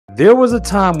There was a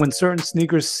time when certain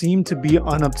sneakers seemed to be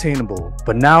unobtainable,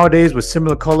 but nowadays with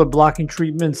similar color blocking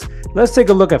treatments, let's take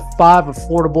a look at 5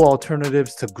 affordable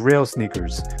alternatives to Grail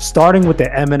sneakers. Starting with the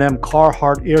M&M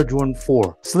Carhartt Air Jordan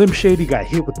 4. Slim Shady got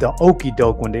hit with the okie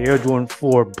doke when the Air Jordan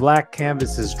 4 black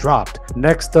canvases dropped.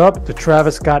 Next up, the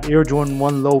Travis Scott Air Jordan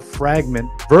 1 Low Fragment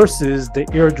versus the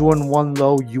Air Jordan 1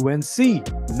 Low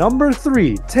UNC. Number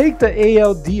 3, take the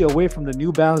ALD away from the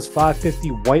New Balance 550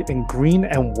 white and green,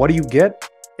 and what do you get?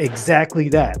 Exactly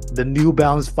that, the New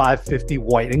Balance 550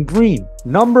 white and green.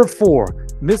 Number 4,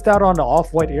 missed out on the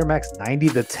Off-White Air Max 90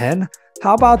 the 10?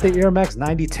 How about the Air Max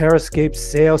 90 Terrascape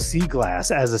Sail Sea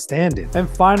Glass as a stand-in? And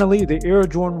finally, the Air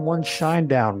Jordan 1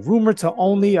 Shinedown, rumored to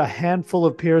only a handful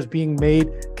of pairs being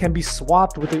made, can be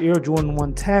swapped with the Air Jordan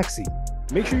 1 Taxi.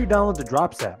 Make sure you download the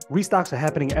Drops app. Restocks are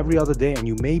happening every other day and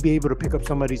you may be able to pick up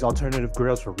some of these alternative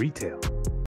Grails for retail.